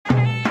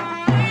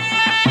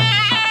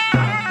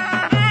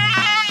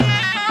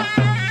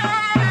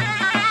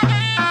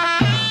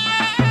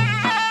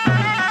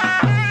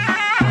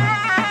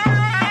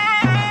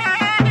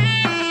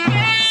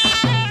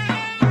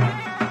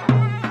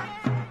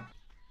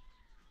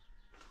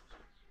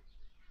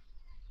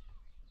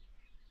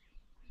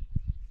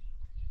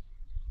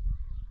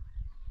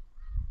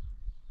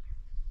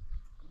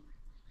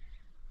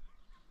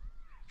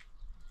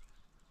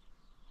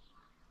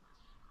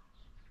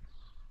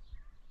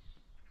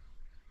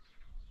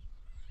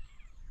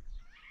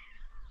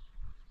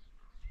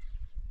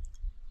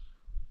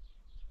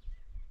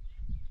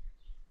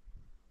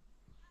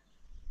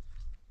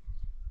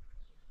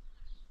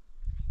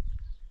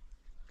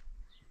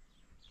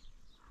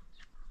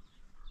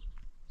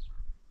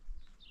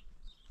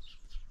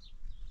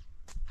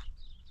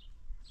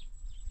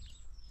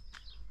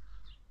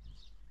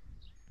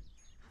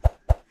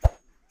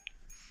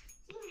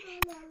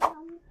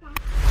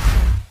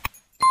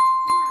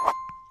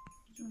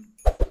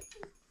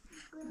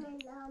Nazlı,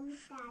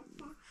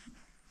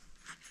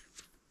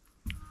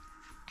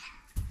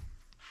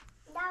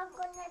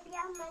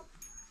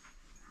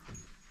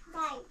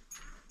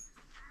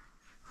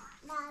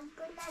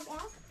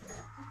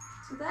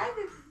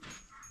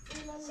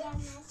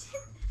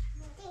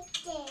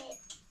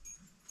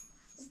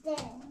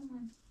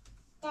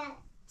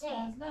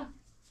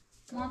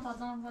 mont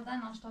adam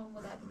buradan aşağı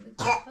buradan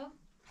burada.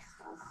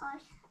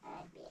 خوش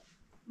آبی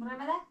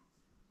مرمله؟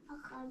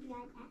 خوب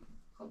یادم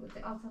خب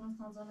بده آتان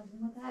تانزانه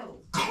بیمده و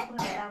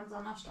برای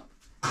رمضان آشتم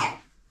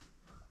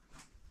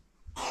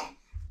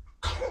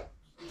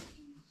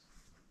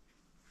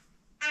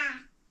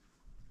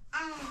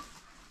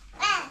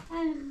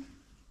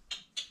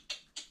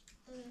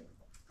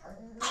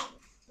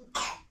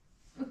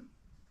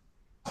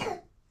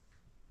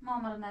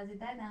ماما رو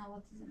نزیده نه هوا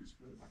تیزنش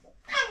بود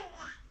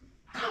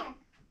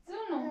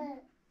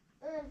زونو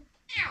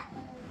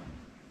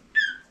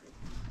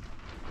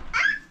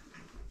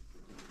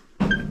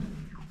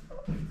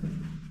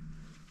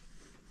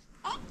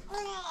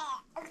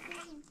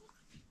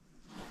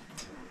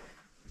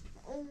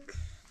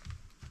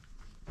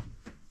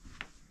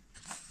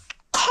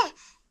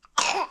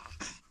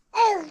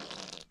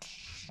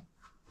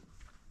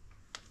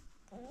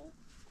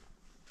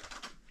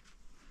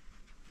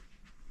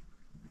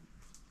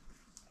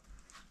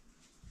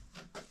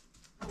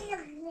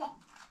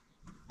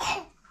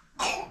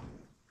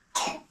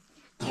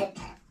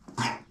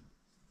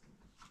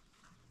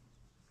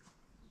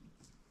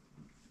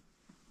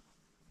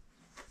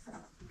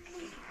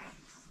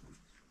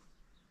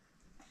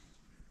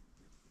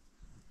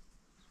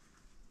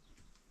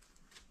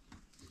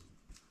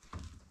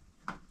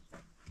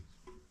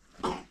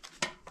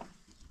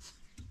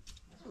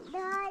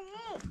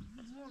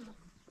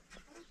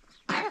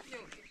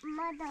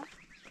ماذا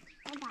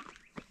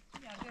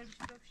Ya gel bir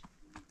şey dövüş.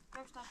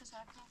 Dövüş tahta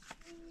şarkı.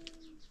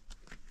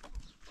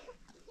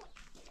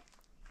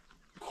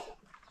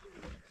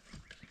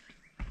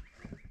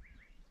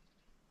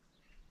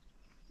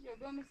 Ya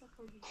dövmese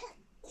koyayım.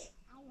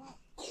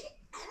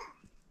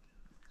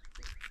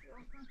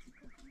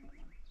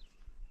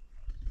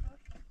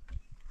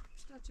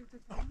 İşte açık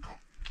tutalım.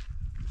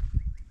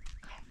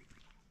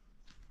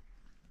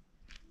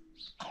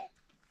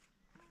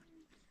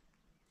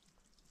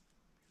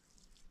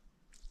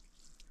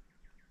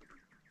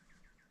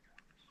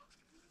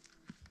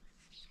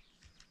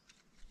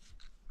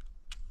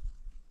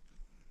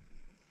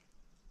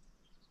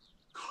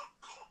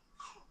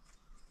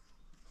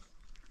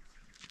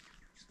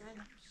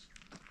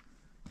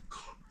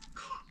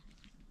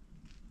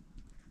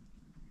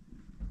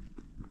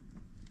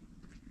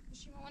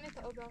 مامانت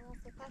آبان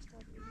سپاس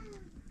دادی.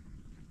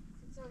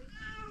 چطوری؟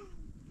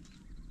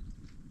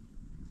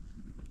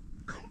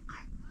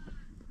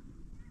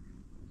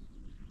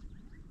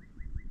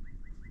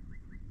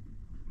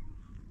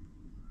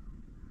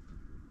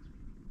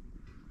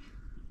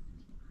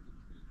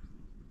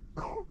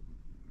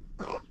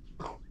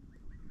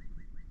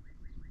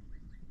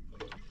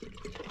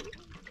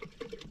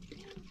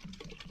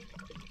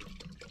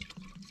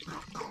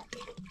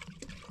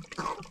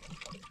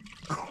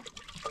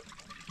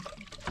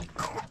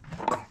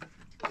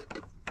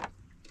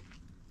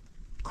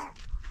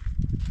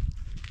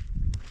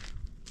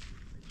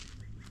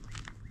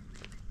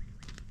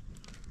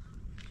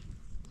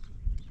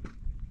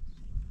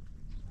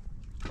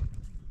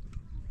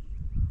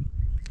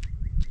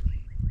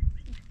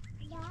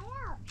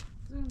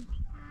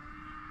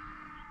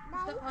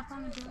 İşte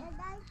artan ediyor.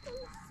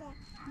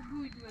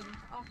 Buydu benim.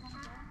 Artan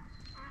ediyor.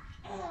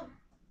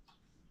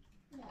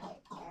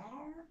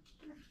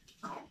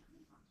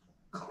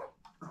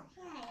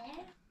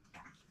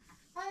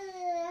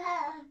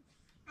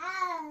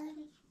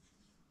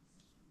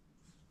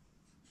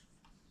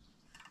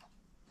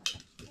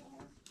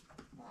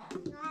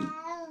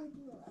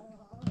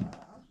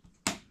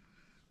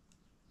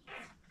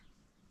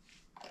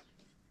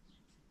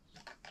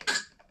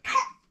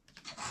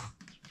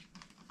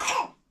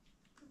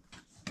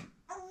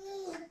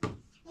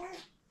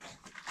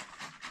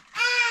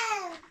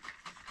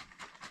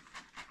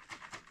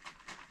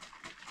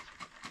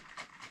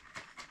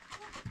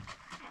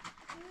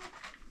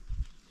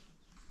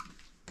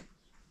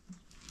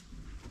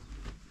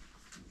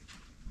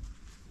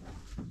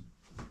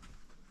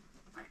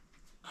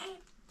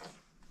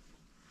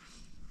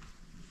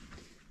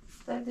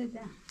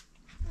 دیدم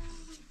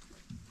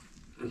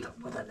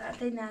بوده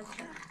درده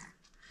نزده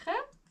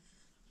خب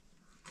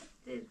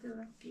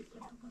دیدم پیکو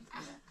تو بوده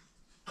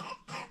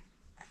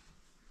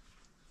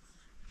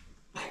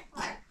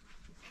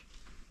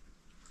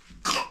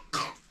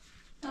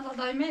نالا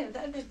دایمه یه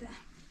در دیده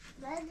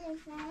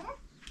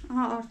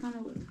آها آرتانه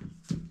بود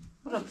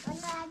برو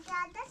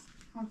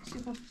ها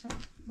کسی خوش بسید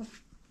برو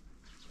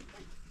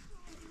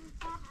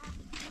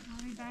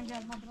همی دنگ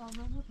از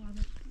مدرازه بود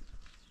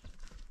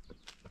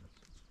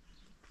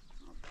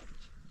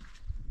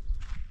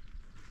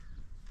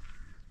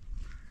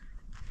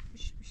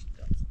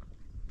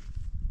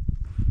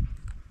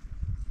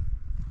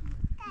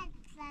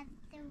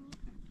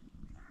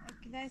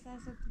Dai să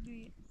se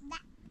tui.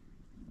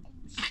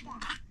 Da.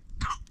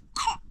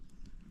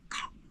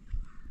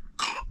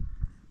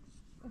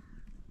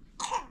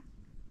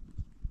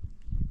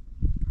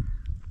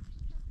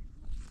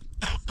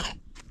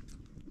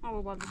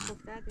 آب بال خوب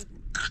دادی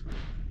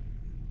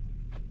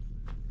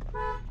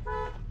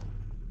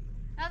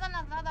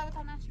نه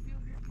بتا نشی بیو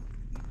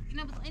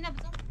اینا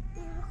بزن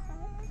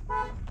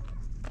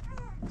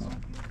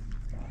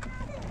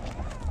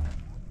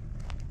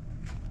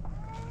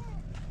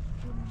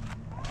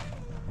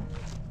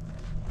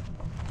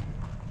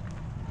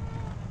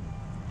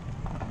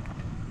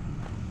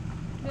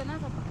بیا نه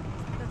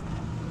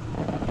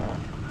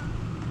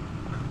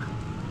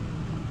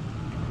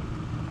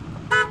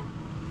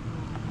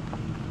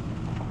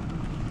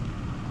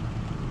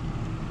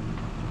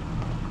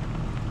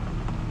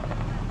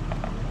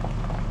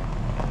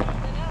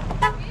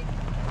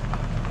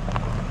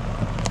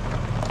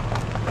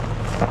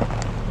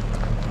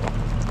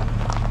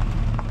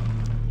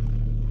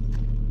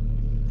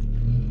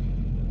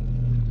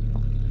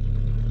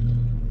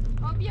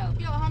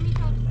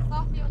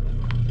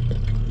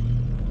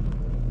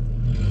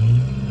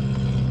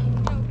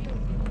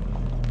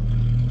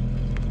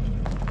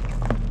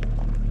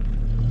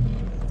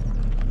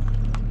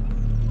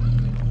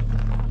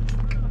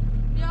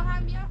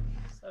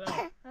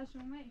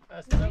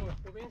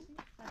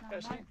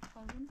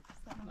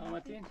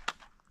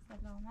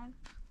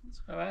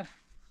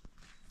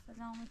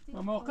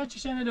ما موقع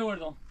چشنه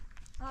دوردم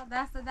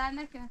دست در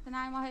نکنه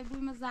تنهای ما هی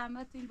بویم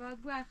زحمت این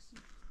باید بخشی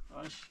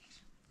باش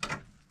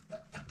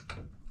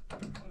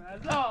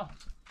نزا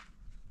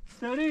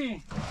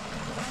سری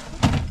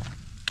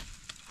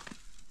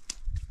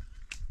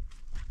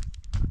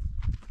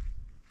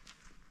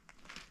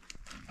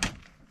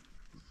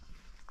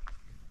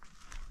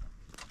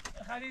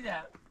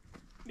خدیجه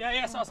بیا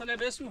یه ساسله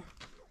بسو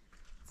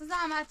تو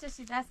زحمت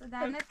چشی دست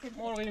در نکنه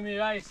مرغی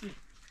میوایسی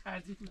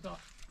خرزی تو دار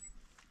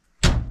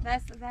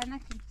دست در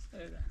نکنه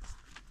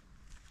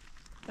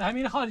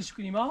همین خالیش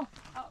کنیم ها؟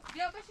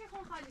 بیا بشی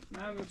خون خالیش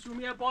من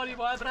چون یه باری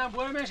باید برم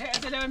برمش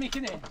ادله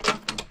میکنه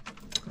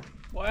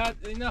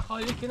باید اینا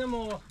خالی کنم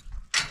و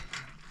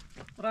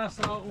رس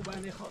را او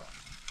بندی خورم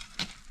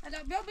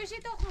بیا بشی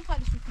تا خون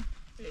خالیش کن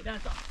ایدن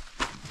تا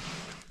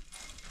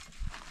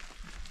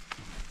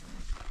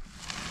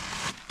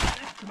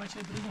تو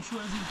بچه درگم شو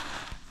از این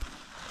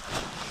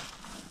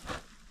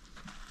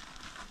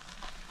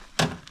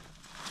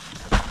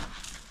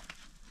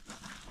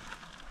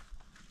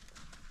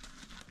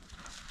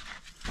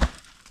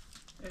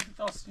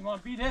سیمان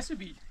بید هست و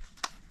بید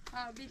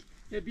بید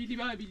یه بیدی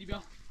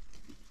بیا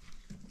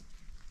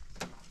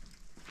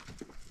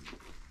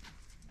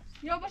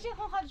بیا باشی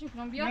خون خالیش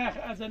کنم بیا نه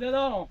ازاله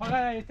دارم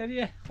فقط یه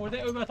تری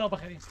خورده او بتا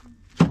بخریم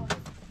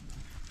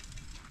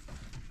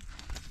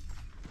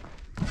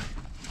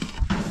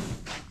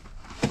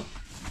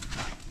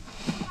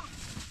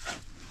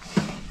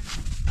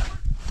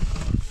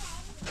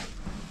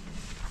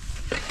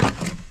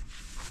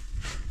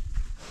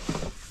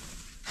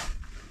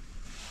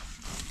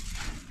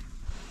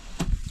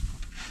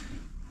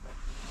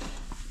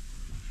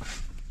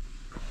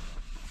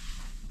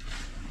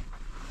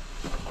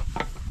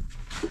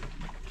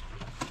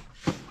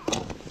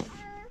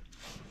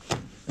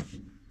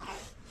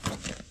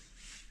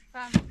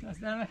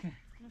نه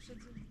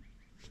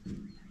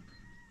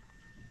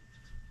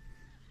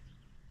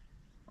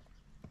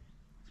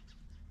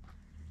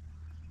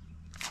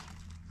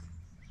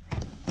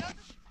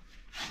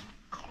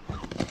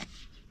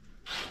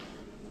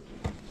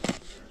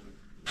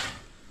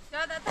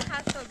یادت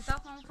خسته بی تا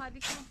خون خالی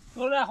کن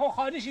تو را خون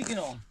خالی شی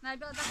کنم نه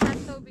بیا دا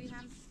خسته بی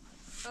هم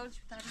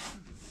دارش بتره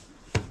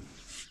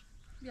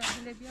بیا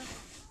بله بیا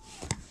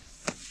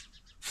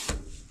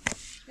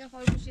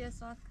خواهی بوشی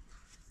ساعت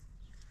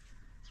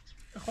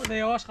خود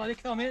یواش خالی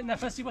کنم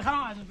نفسی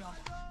بخرم از اون بیام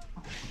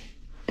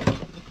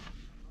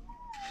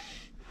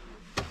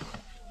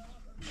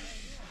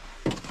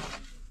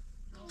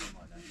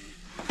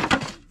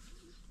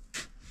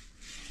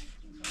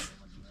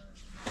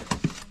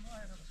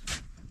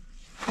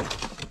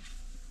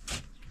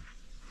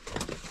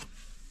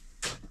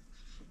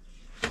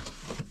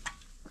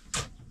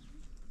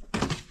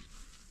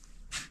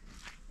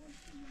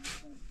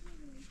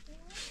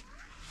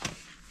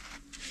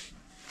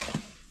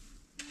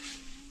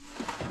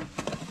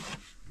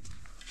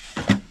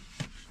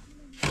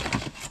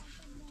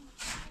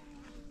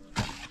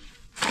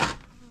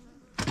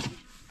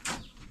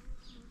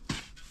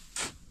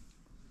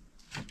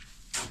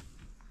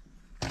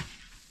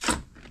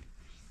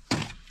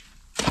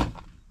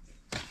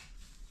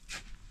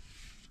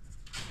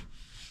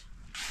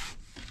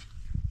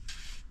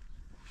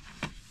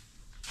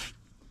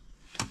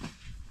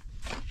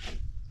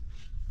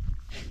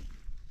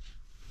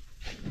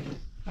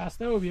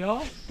خسته و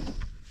بیا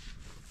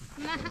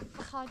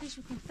نه خالیش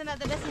بکن تو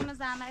نداره اسم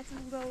زحمت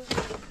رو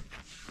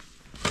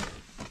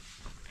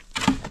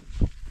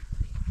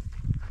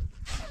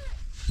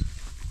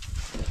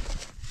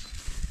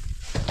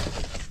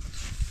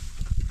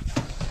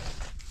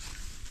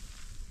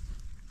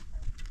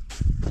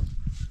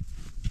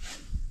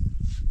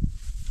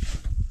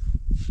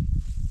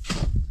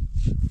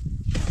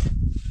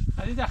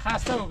خدیجه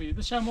خسته و بیا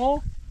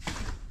بشمو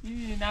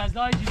این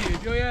نزدای جیری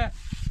بیا یه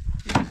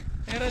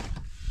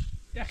خیرت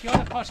یه خیال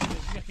پاش کنید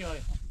یه خیال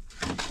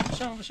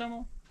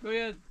بشمو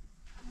باید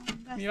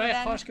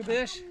میوه خاش که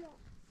بهش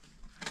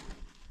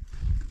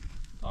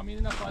تا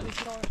میدونه خالی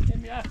کرا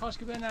میوه خاش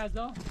که به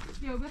نزدا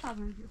بیا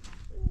بفرمایید بیا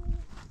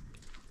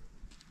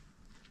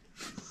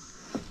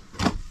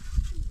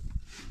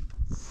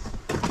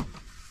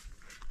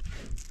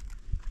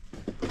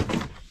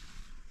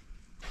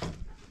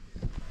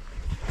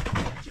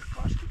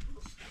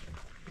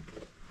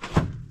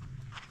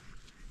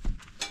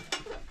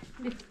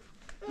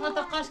ما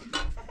تا قاش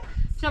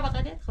شو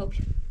بقدر خوب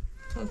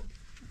خوب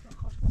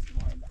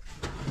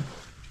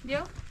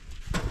بیا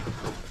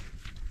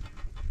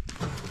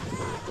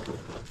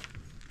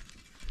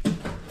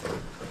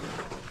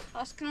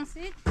قاش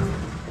کنسید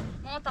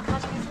ما تا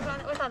قاش کنسید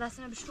و تا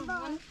دستنا بشورم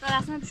من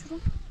دستنا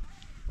بشورم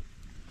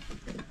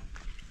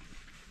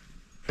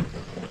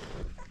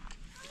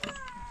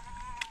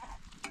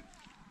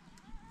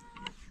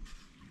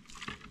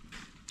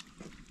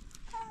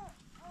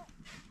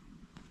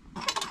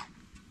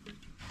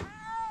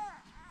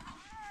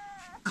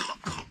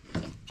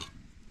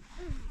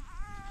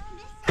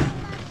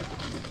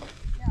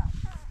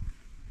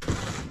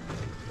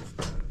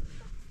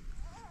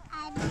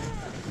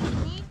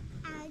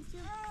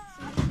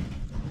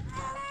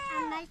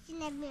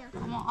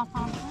اما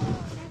آسان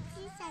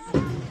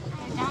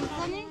جان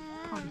کنی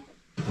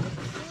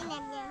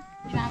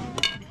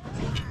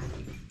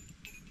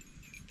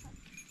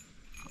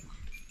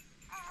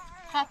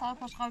خطا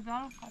خوش خواب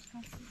بیارم خوش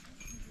کنی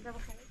ده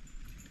بخیری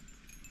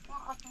ما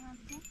آسان هم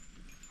بگیم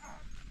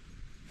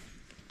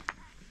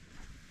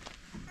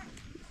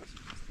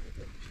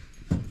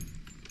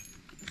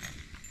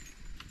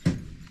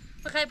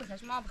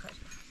بخیر ما بخیر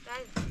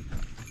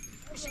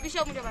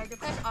بیشه اونجا باید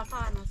بخیر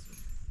آسان هم هست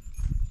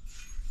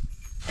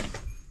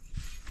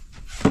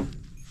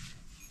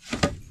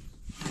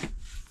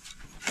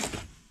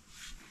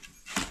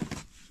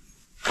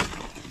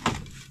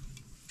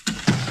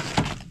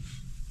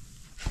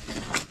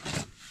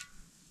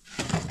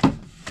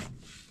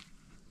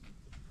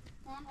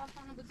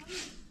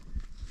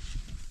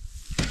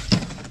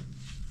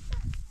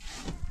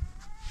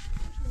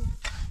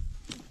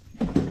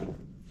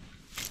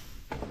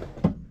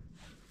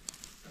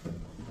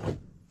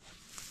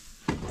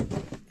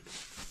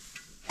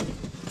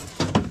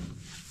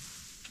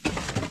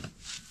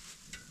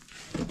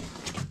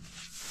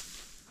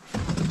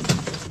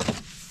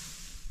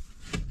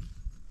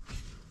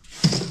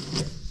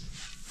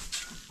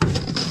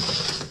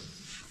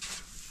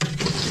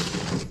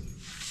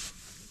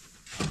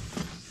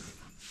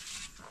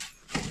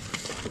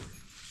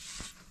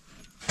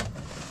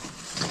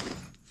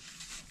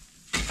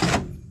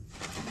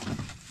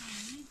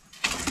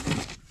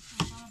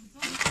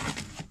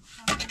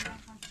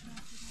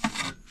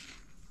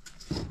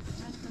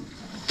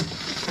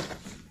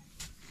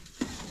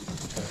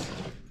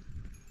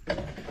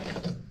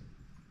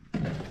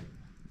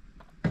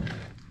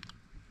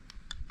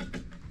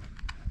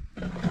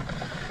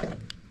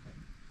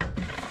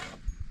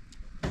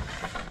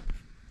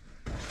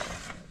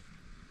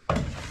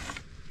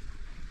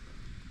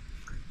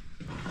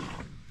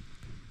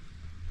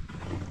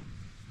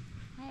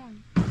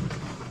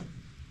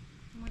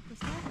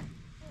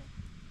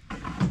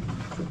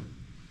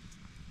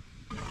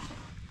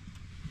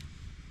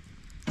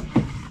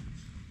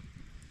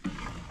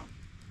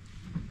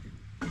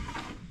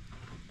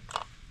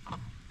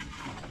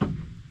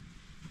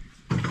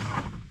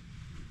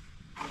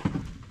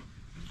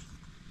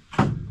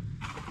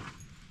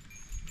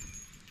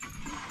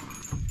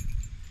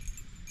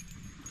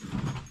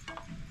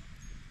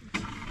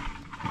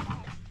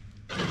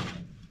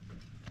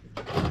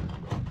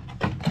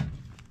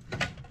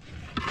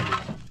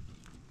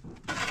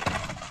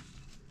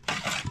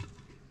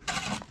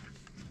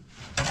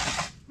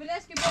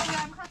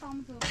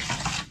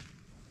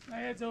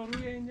نه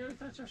زاروی اینجا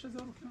تا چش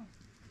زارو کنم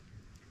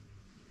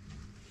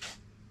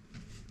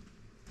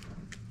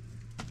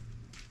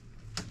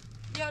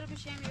یارو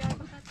بشیم یارو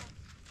بخاطر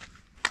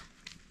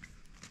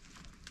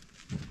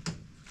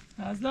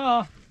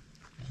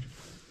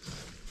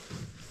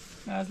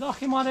نزدا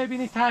خیمانه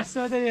بینی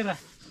ترساده دیره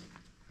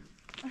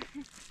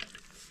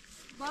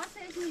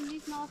باسش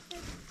نیست نافت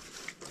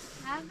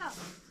نزدا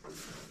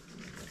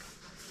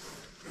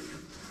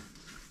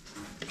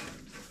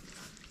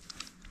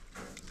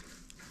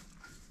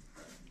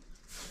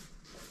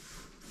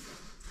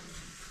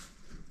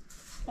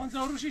آن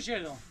زاروشی چه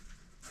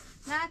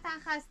نه تن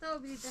خسته و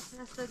برید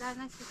خسته در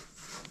نشد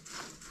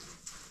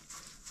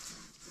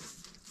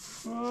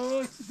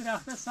اوه چه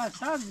درخت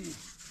سرسبزی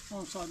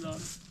اون سال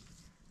داره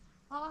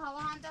هوا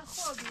هم در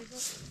خوب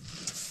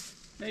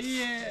برید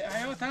ای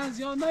حیات هم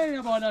زیاد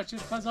نایینه بالا چه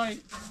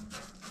فضای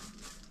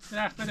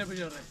درخت بده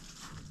بجاره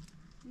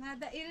نه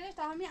در ایرش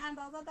تا همین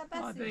اندازه در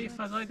بسی در این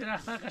فضای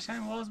درخت ها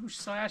قشنگ واز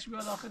بوش سایش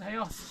بیاد آخر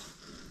حیات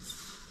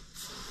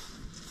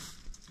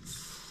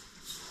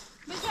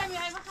بشم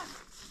یای بخواه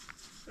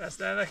دست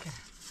در نکن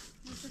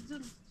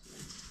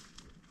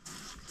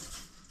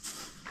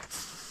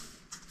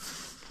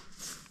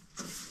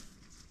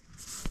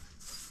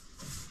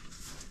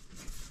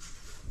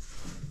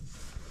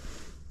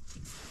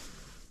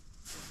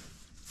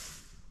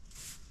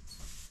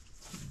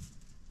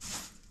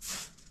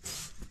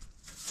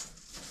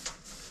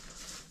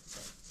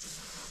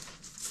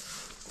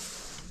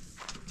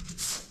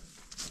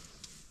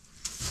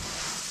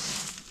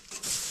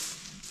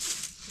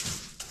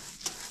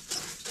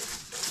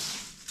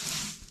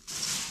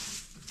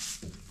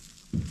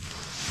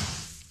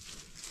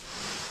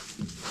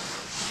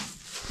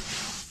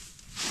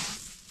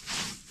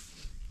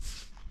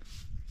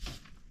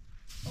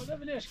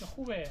ولش که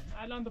خوبه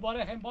الان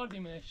دوباره هم بار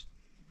دیمنشت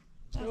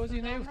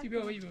بوزی نیفتی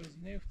بوزی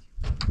نیفتی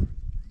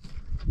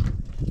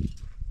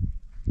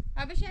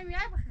آبش هم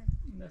یاد بخیر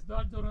دست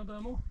دار دورن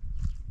دامو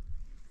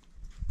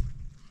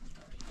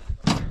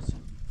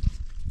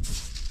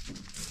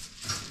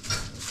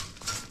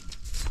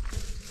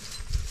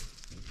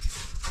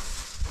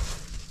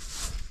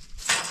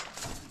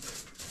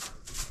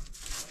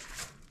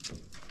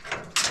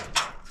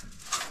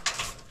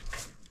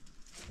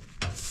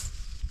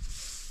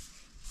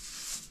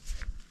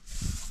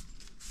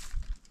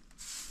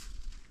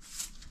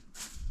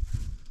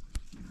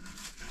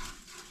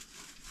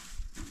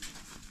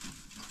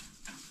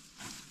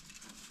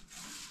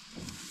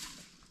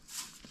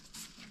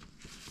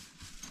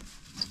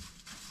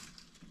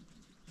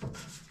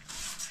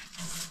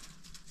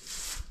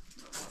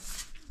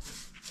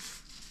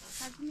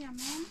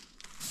Miamon.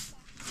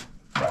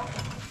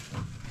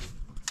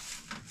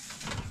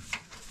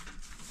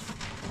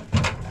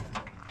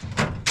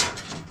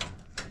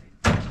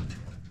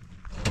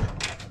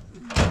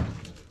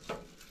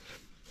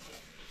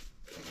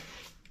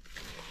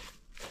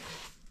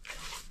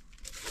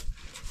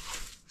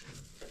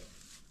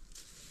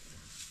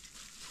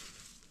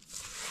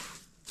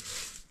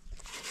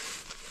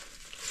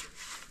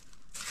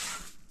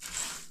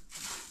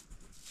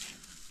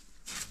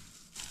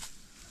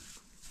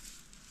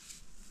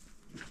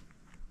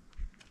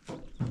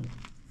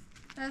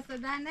 دست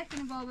در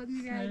نکنی بابت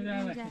میگردی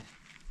اینجا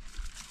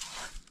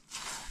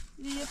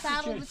یه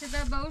فرق بوده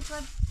در باوش و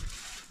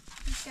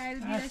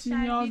هرچی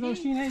نیاز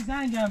داشتین هی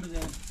زنگم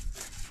بزن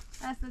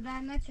دست در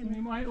نکنی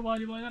ماهی رو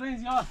بالی باید رین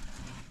زیاد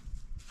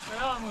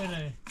برام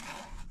میره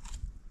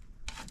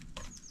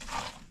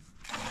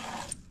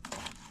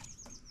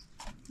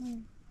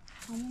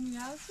همون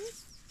میازی؟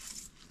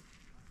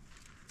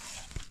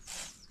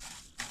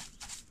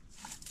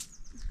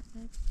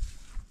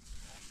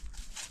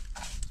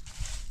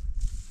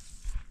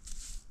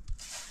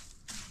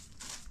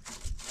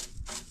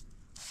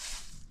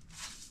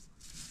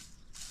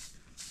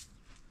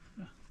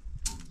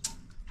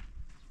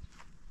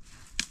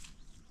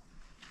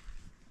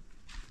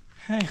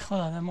 ای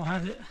خدا ده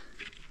مهرده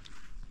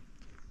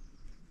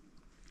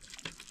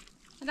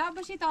لا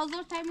باشی تا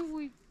زور تایمو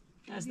بوی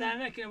از در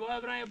نکنه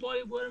باید برای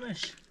باری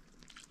برمش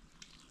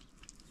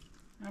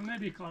هم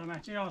نبیکارم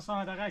هچه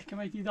آسان دقیق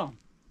کمی دیدم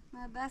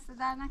دست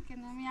در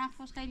نکنه میان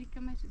خوش خیلی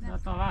کمی شده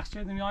تا وقت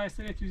شد میای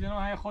سری تو زنم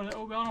های خورده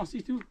او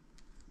بیانوسی تو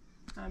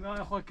هم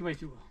بیان خود کمی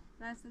تو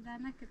دست در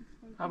نکنه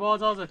هبا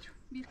آزازه تو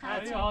بی هری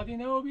خرچه هادی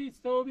نو بید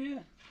تو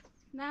بید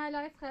نه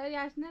لایت خیلی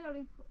اش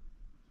نداریم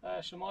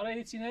شماره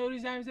هیچی نوری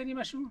زنگ زنیم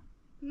اشون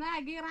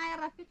نه گیران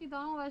رفیقی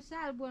دارم و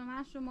شهر بول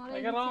من شماره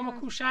اگر رام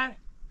کوشر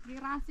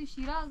گیران سی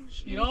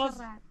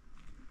شیراز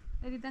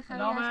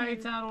نام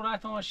ایتن رو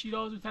رفتم و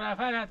شیراز و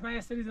طرفه حتما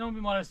یه سری زنم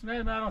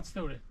بیمارستونه برام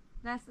چطوره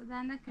دست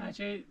در نکنه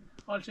چه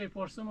حال چه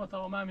پرسم و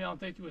تا من میام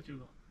تا تو تو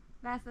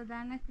دست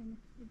در نکنه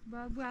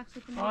با بو عکس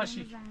کنه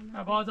باشی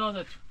باز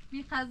آزاد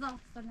بی قضا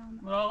سلام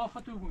مراقب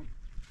خودتون بون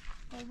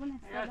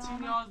قربونت اگر چی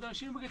نیاز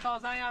داشتین بگید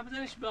تازه هم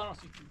بزنش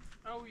بیانوسی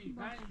تو اوی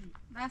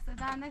دست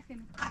در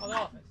نکنه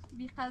خداحافظ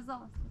بی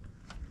قضا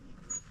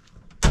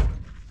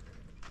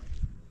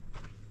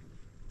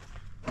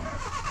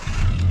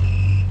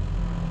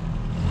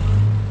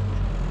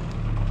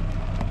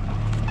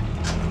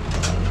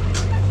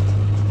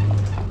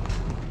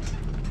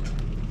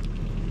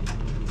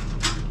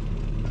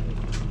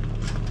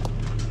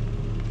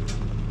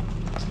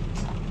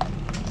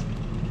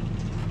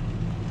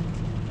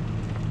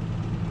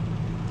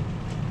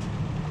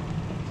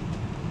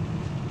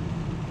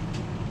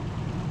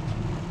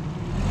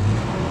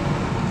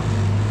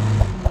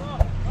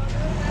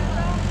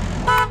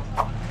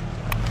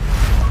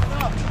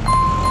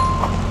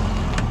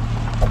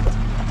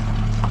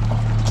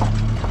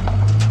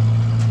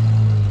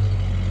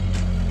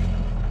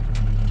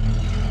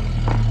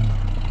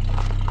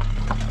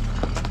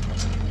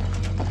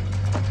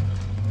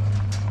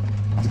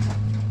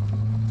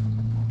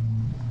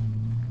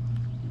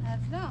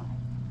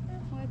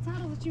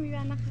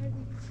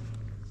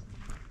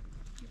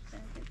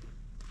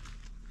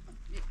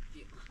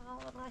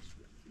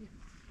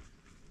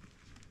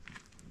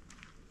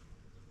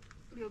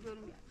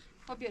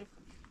خب بیارو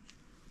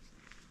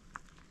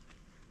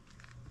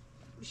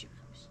بشی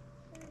بخوش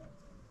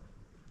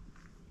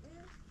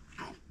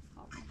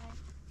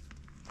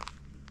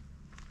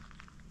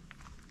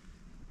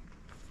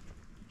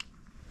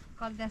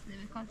کار دست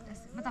بده کار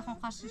دست بده بتا خون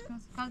خاشش کن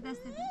کار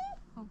دست بده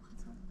خب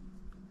خطا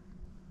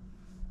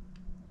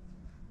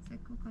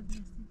سکو کار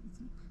دست بده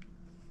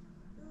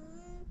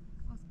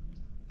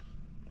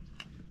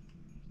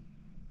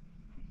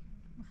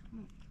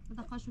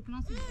بتا خاش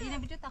کنن سید اینا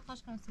بجا تا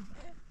خاش کنن سید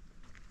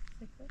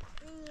سکو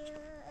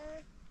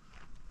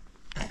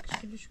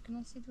كلش كنا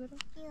نسيت ورا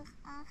يخ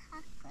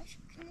أخاف كلش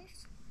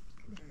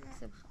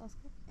سيب خلاص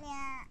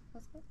لا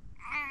خلاص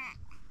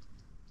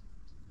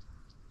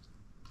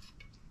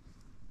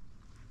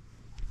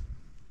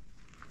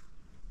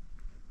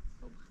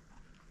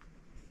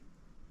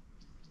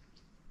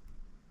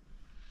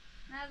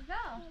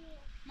نازا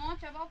ما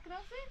شباب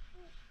كراسي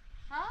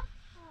ها؟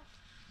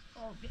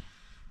 خب بیا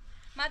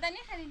مدنی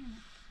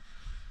خریدیم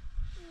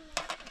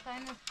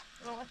خواهیم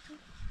روغتون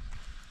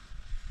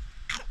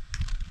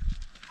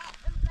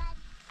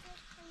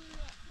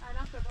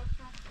الان کباب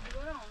کنم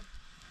برو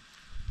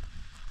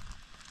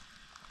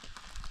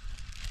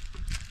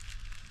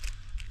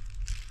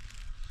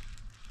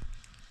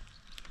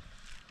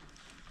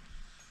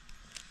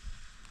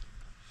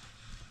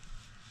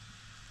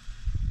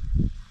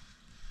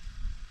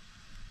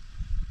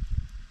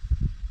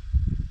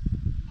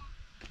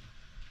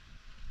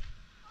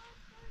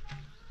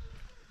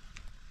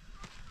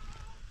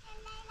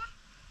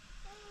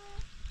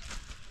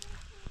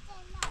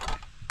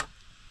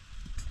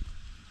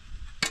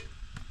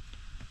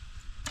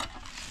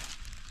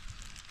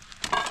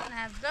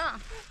نزدا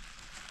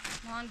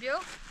مان بیو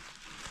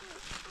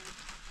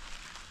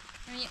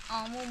این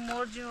آمو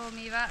مرج و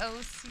میوه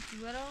او سیتی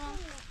برام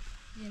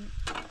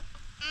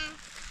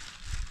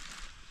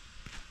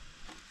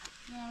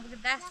مان بگو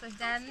دستش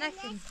در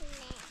نکنی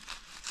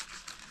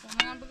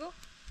مان بگو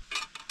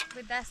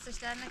به دستش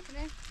در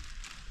نکنی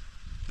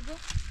بگو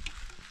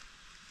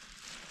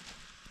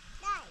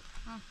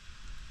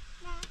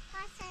نه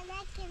پس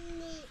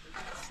نکنی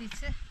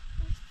سیته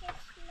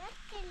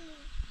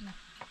نه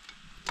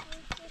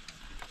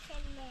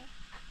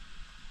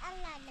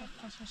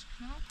پاشش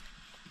کنم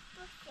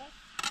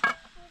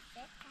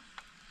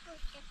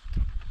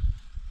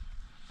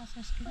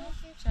پاشش کنم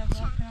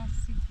جواب کنم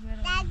سیتی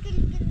برام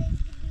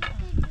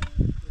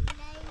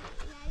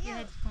یه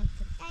هدی کن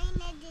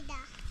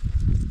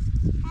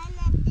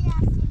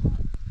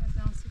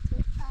بدان سیتو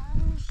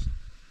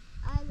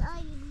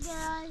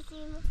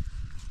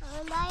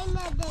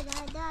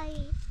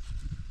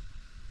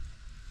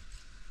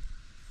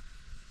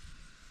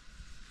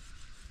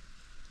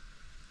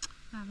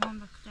مامان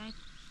بکرد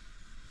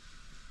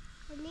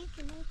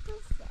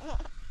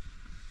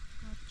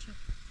بچه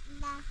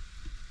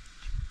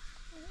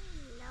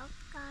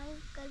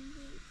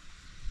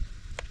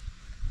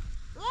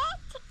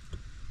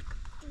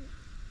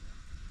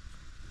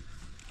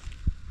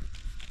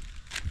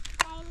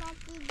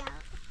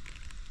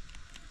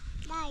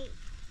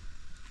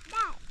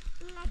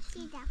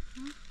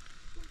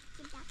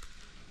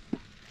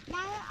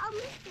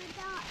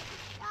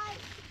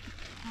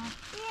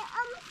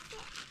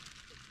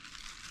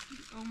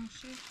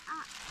آموشه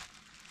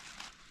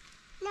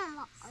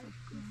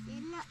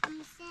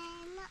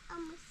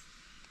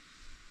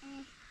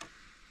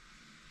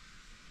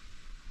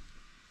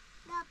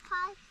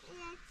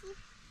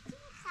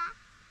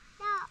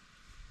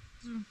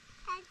زون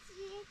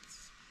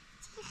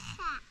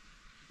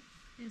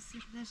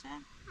بسیخ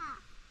دشه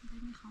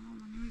میخوام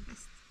آمانه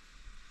بست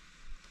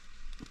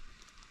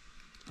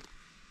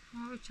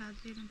ما رو چاد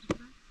بیرم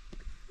بکرد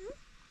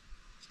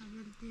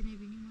چاد دیره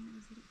بینیم من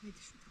از رو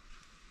پیدا شده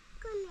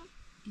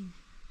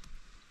اینه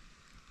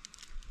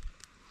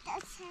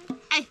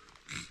ای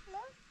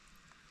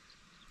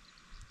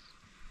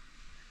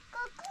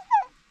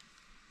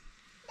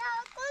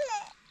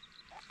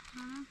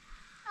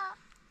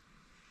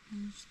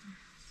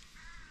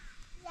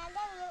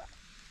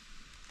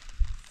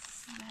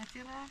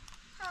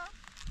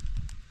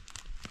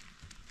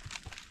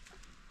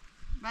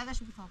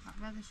بعدش بگو طاقه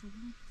بعدش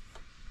بگو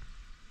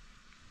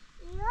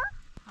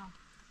ها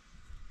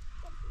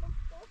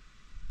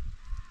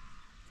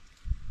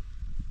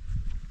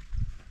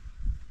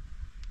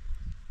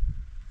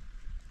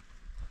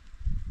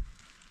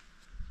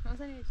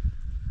مثلا یه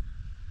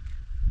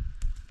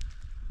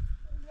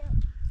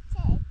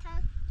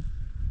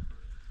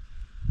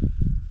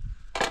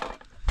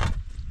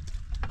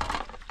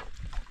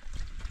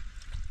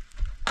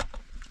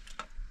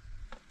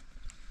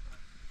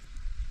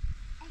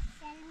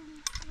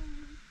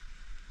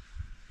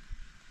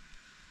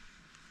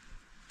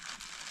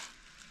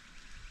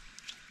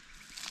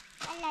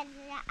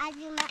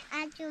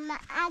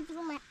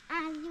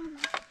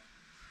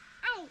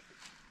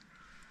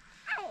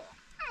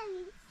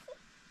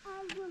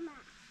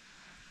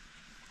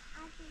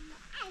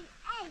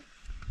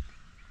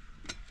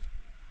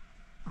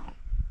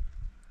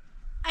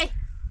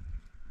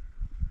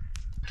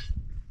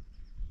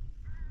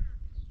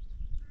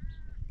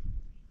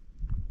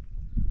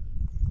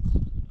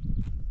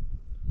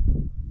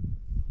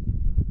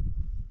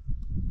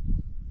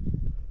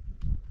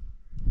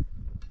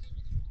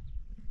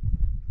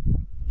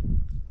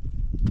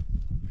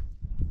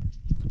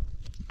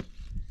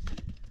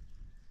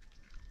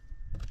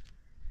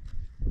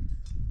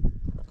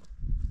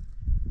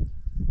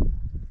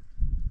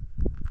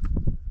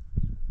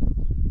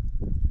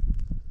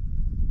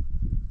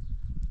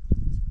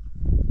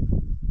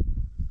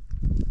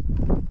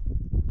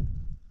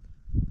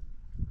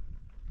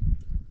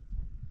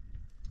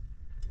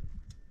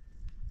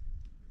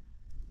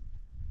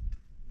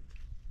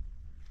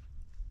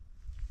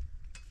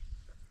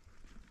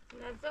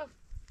لذا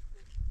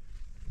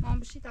ما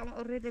بشيت على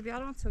اوريدي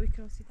بيعرفون تسوي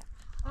كروسي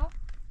اه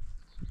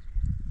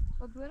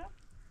خد ورا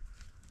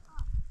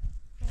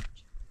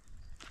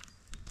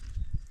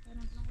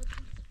انا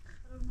بنقول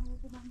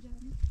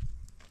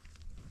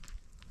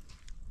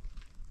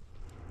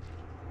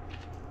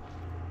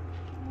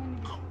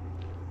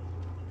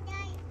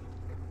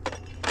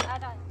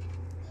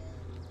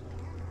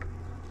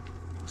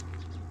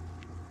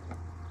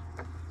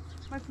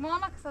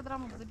ماما که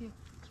صدرم بزه بیو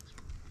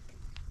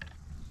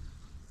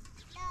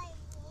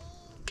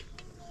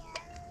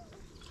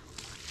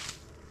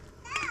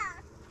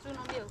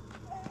جونم بیو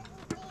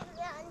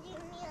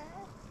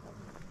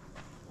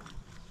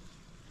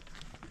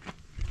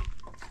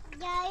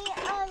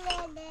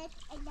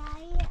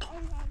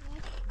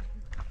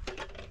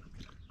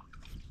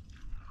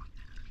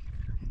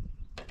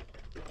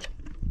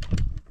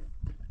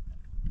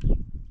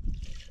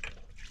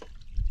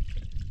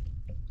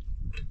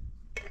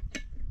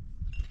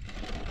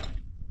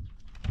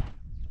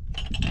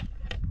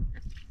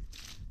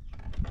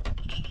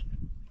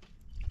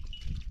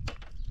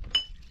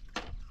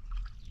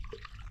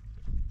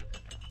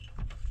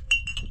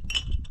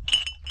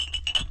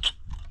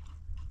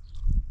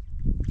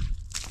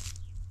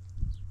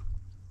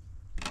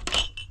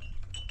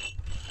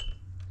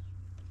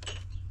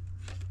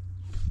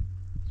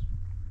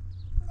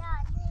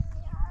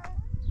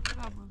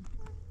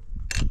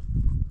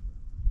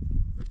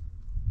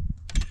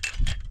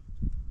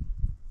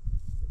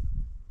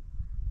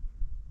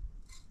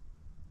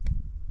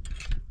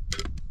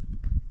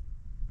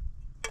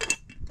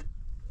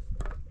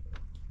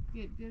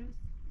Görüyoruz.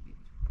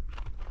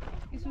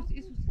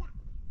 İsus.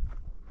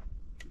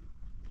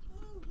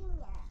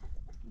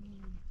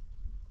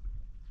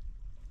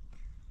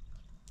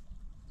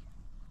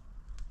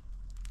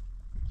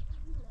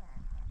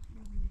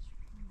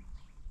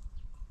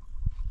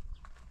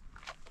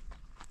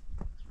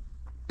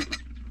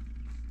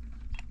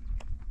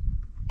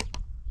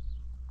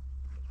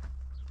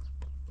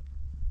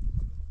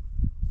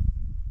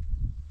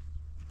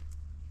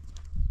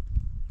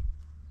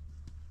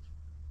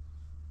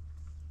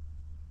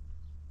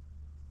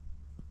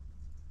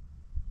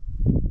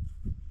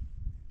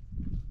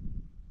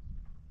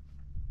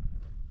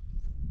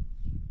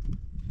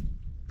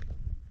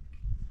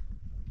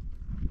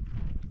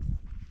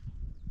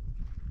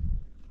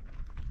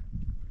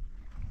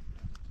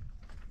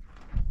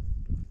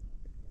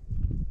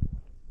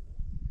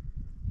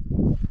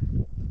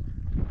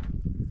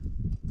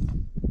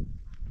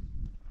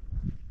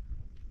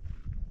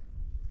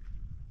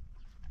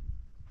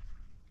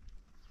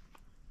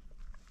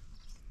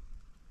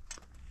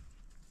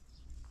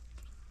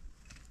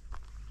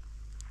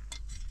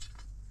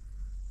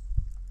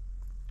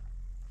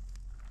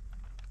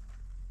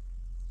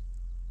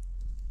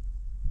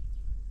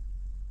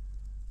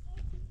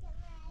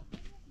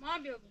 ما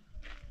بیو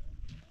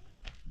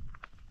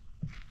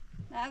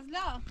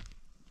نازلا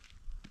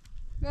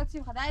بیا چی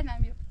بخواد داید من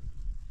بیو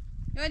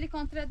یا لی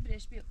کنترت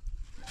برش بیو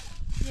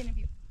یعنی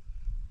بیو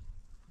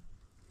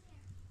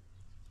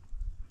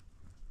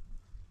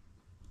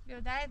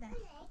بیو داید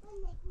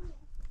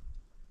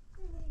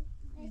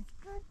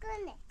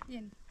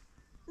یعنی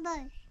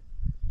باش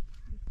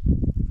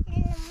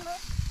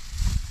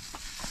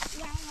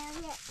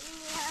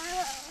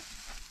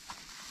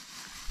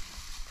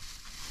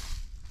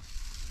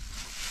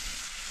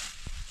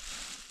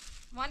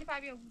مانی پا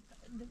بیو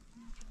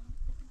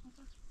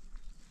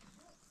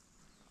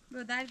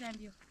بیو داید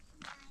بیو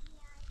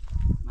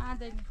من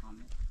داید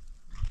میخوام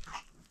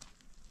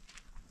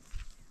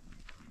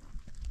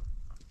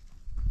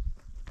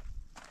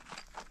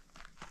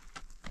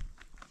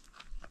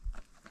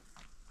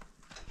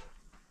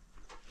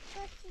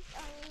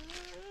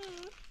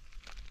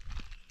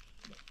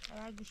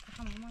اول گوش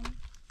بخوام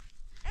مانی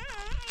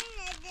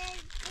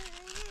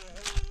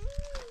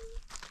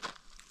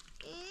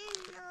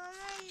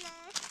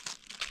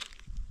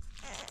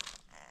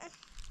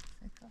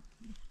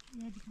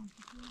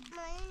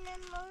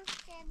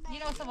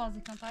یه واسه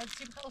بازی کن تا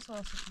چی بخواد واسه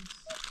بازی کن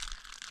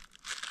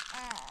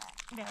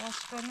بیا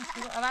واسه کنی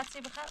شروع اول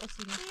چی بخواد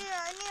اصولی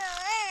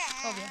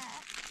خب بیا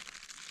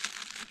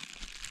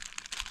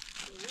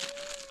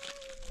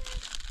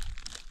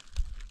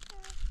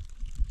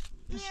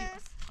میشی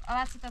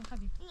اول چی تا بخواد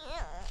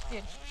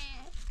بیا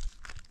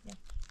بیا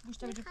گوش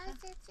تا بجو بخواد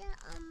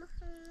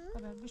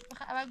خب گوش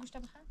بخواد اول گوش تا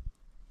بخواد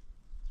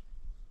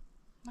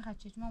ما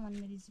خدش مامان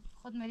مریضی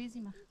خود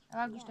مریضی ما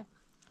اول گوش تا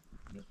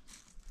بیا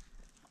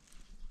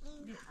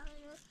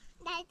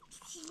در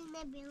چیزی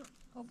نبیو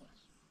خب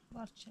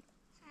بارچه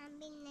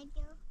همین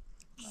نبیو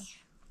باش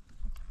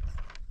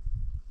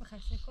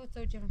بخشته کد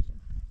تو جمع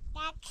شد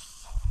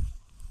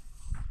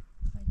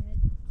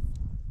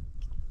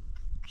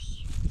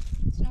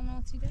شنو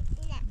ما تیده؟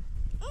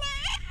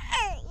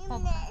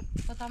 خب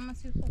خب هم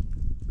مسیر خب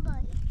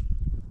باش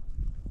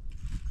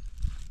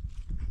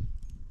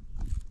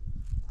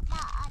با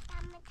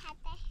آدم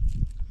تده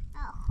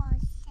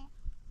خوشه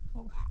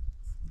خب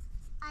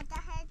آده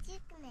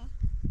هجیک نه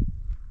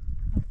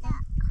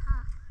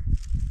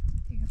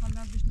دیگه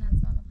خواندم دوش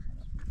نزدانه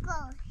بخیره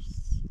گوش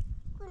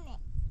کنه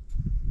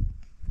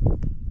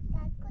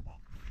در کنه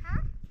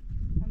ها؟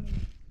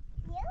 همین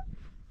یو؟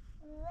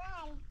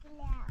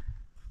 ویگلا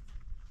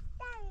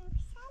دارم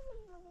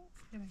سلیم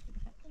جمعش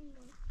بخیر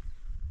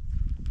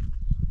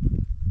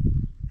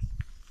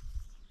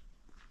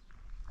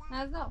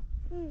نزدا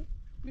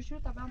بشور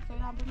تا برم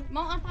سویل هم بزن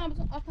ما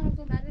آرتان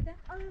بزن درده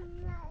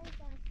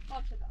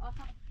آب شده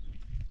آرتان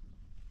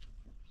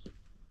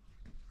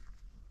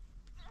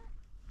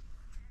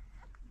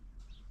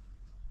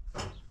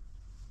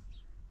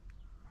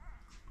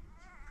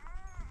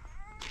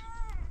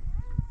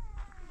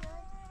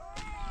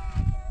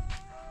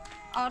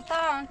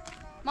آرتان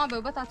ما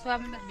به بتا تو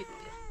هم میاد بیرون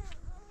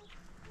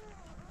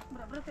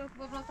برا تو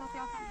برا تو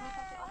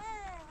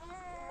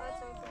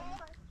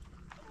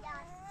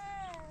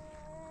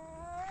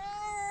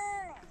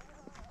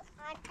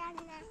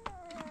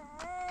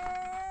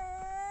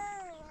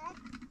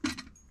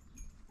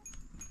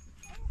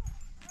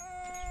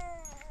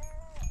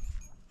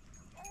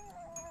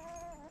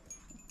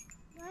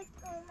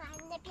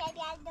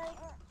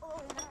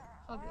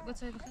خب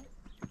بچه بخیر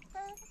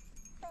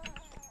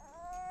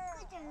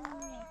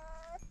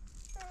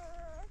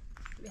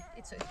بیا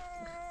ایتسوی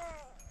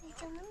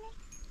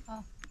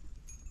ها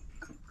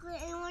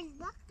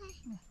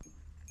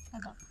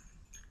نداغ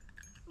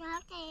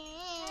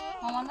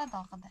مامان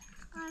نداغ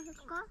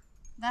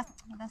ده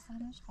دست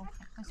نمیش خوب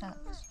خوش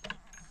دادش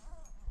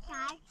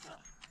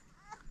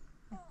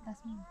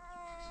دست نمیش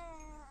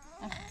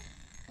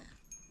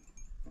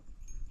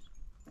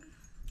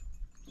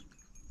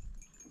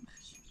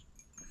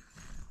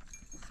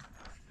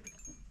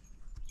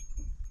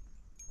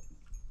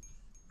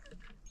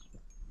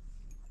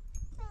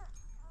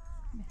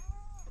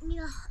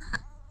Ja.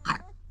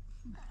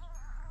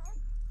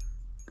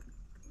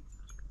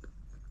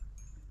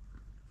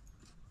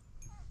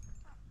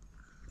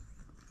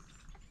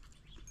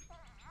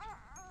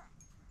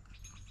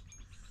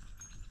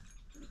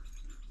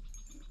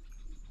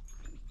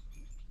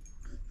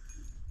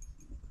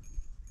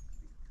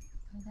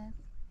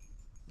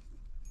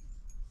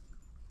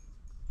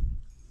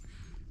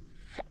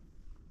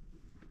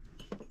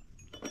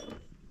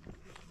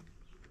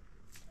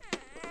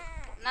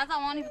 نه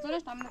زمانی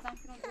بزرگش تامین نزن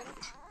کنم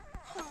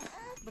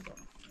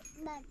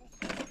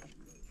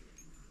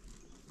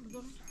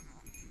بزرگ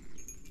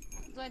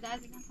زاید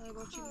از این سایه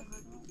با چی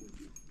بخواد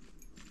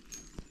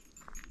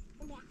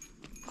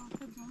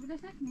خود جان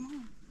بیدش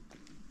نکنیم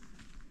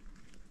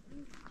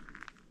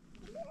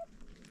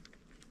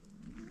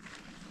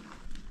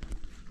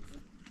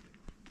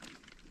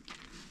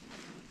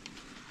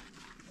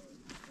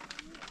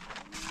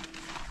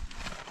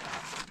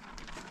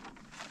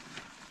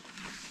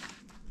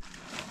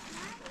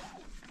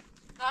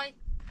دای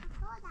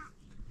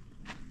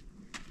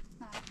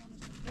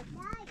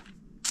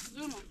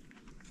زونو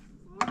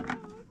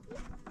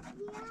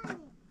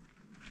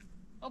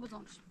او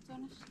بزنش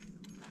بزنش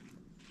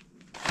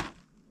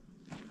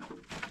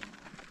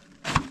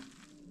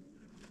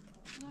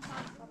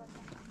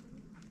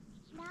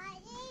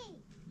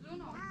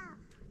زونو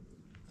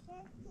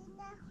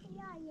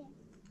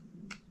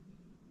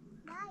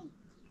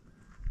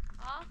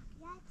ها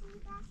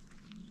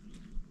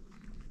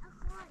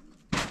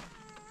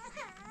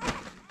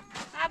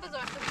نه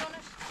بزنش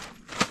بزنش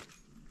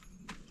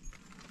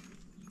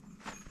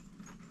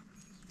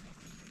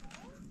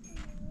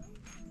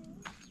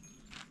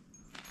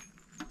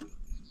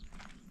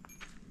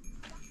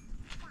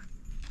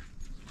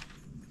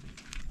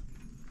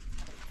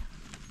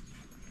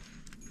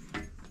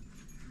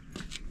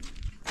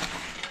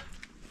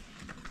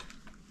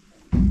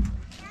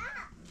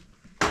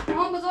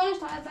مامان بزنش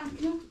تا ازم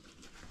کنم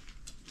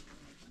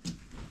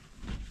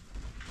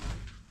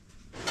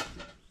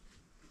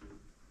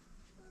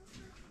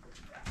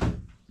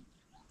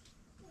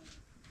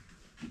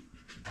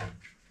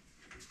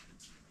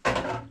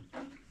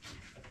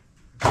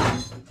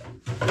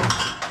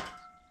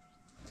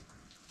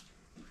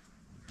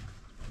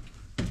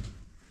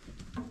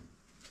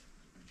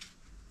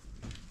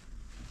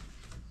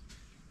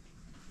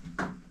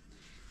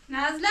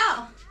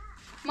نازلا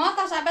ما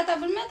تشبت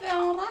بالمد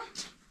بيورا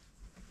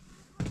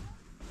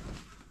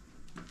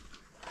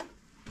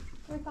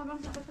طبعا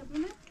تشبت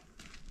بالمد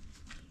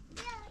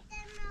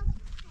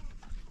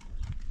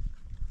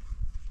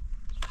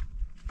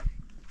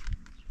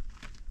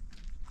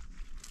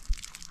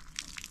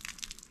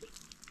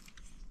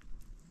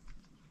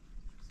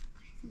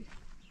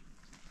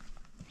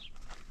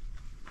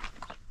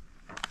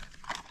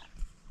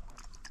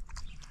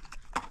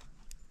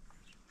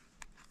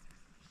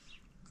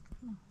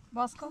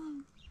باسكو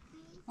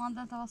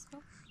ماذا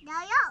باسكو Da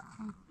yok.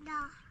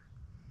 Da.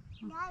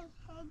 Da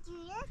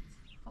hediye.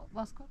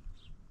 باسكو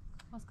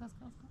باسكو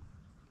باسكو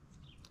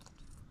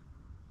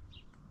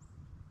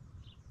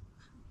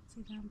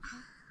سيدام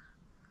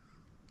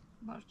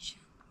برش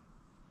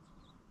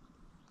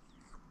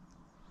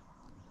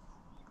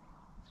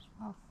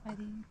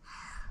آفرین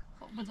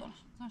خب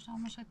بذارش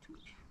همش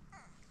توی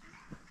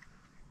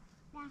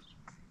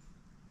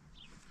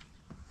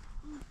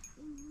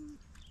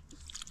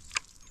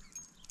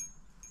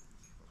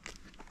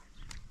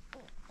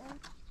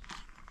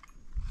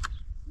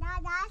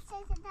Da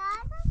ses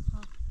dano.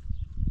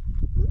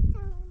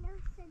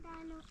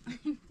 Dano.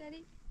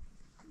 تری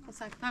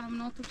ساکتار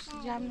من آتوش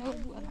جام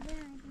نبود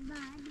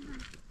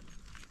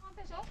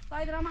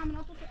باید رام من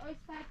آتوش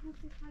آیستاد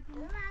موسیقی کنم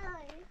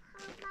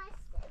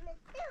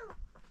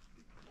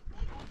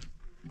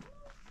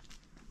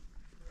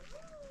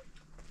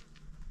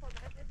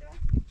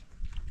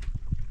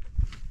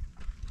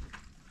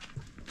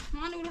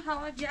ما نقول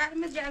هوا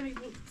جرمی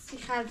بود سی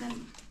خردن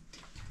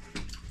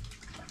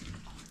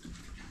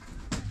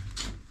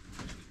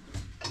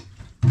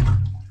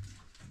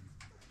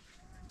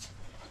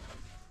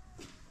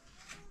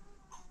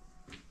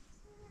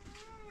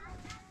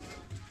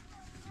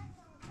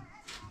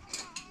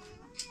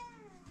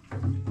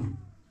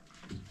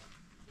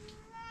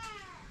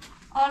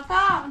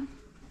آرتان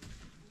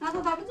نه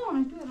تا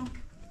بزنم تو رو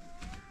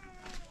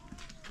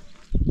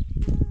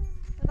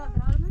تا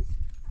درارمش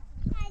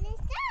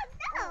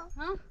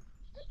ها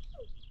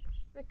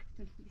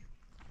بکتون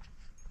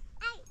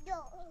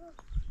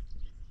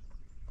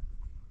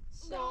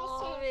So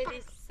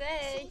very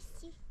safe.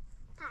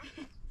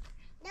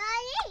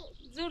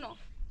 داری؟ زونو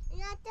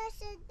نتاش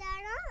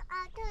دارم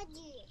آتا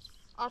جیش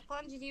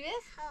آرتان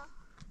جیبس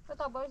تو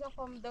تا باید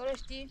خواهم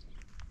دورش دی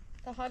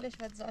تا حالش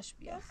بدزاش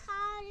بیاد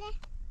خاله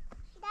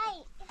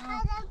دایی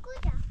خاله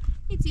کجا؟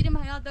 این تیره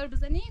محیات دور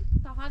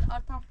بزنیم تا حال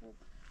آرتان خوب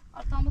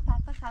آرتان با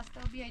تحت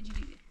خسته و بیای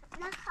جیبه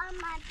نخوام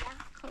مدام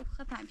خوب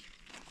ختم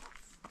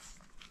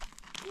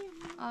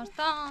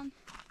آرتان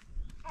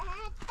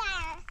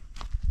آتا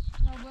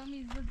بابا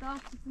میزه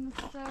داخت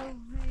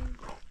نستوزی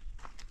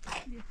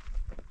بیا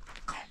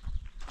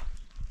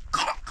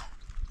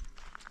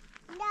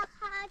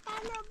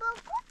نخواتم با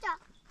کجا؟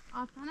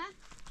 آرتانه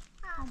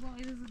بابا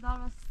ایزه دار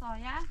و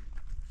سایه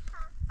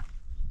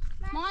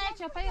ما یه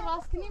چپه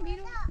راست کنیم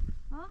بیرون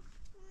ها؟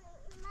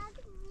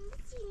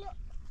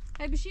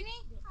 خیلی بشینی؟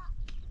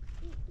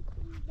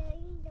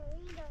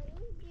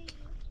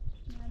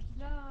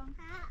 نجلا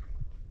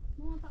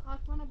ما تا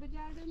آرتان رو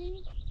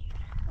بجردنیم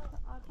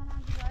تا آرتان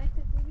هم جایت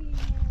ببینه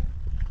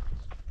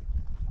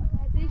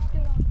ازش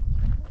دارم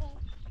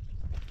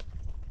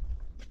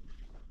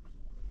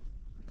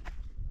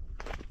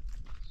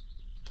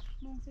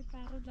موسی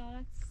پر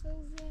دارد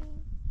سوزه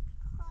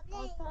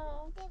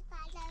آرتان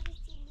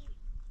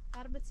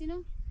پر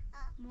بچینم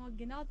ما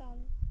گناه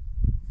داره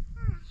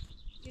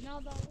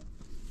گناه داره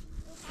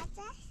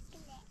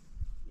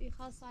ای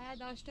خواست سایه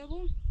داشته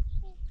بود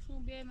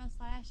چون بیایم از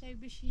سایه شای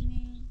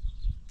بشینیم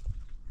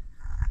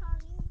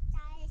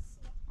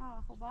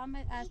خب با هم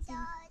ارسیم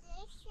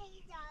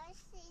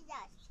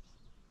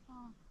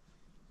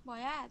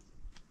باید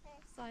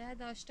سایه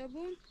داشته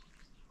بود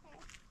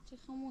چه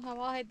خمو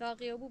هواه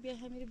داغی بود بیا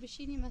همین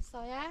بشینیم از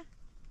سایه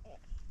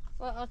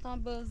و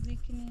آرتان بازی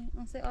کنیم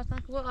اون سه آرتان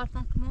که با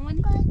آرتان که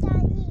مامانی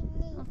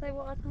اون سه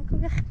با آرتان که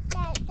بخ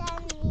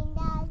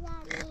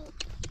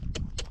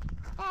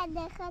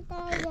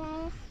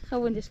خب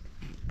اونجش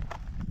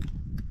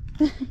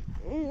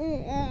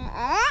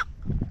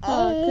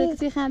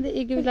کسی خنده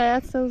ایگه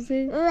ولایت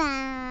سوزی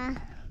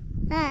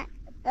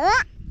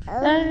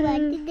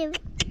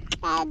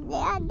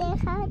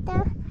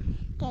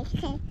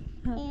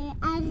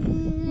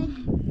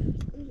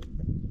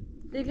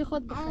دیگه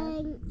خود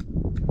بخیر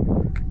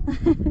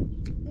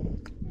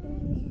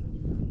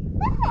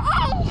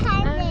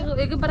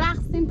ایگه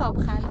برقصیم تا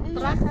بخیر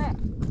برقص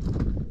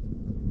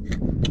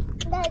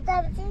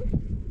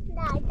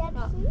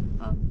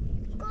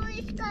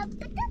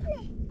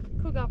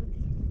کو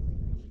گابتی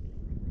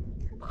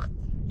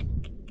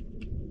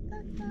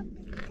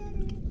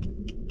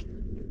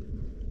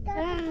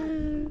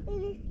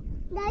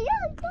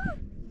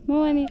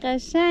مامانی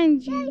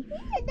قشنگی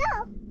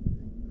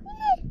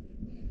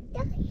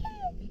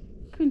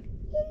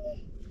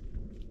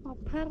کن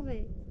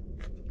پره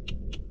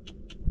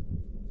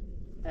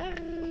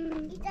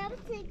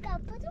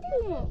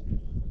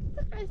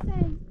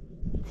قشنگ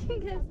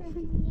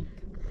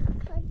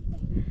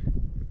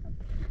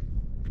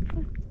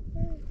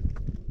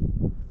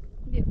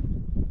بیا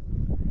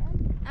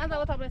از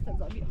اول تا برسه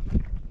بیا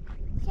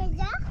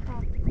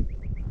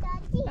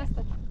دست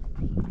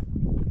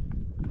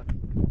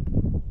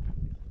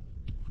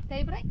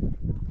تیبری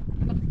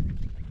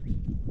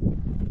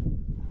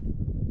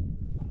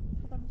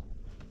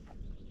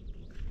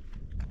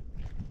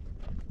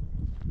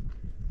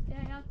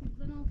یا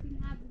تزنو فی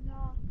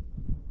الحبلا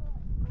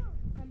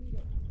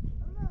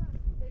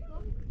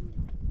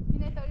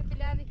اینه طوری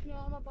پلنی که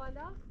آمه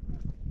بالا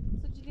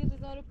سجلی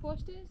رضا رو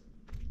پشتش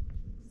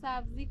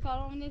سبزی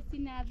کارام نسی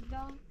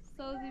نجلا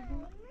سازی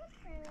بود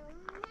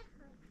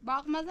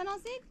باغ مزه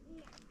ناسید؟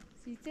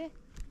 سیته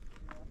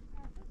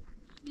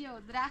بیا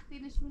درختی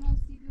نشونم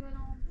سی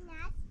بیارم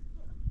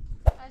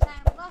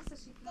قشنگ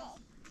راستش کنم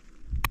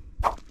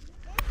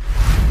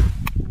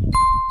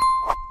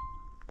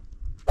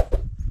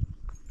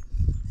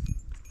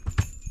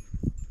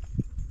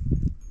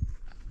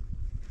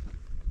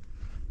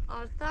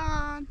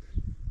آرتان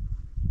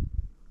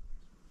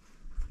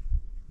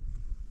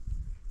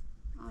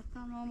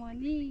آرتان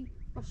مامانی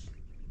باش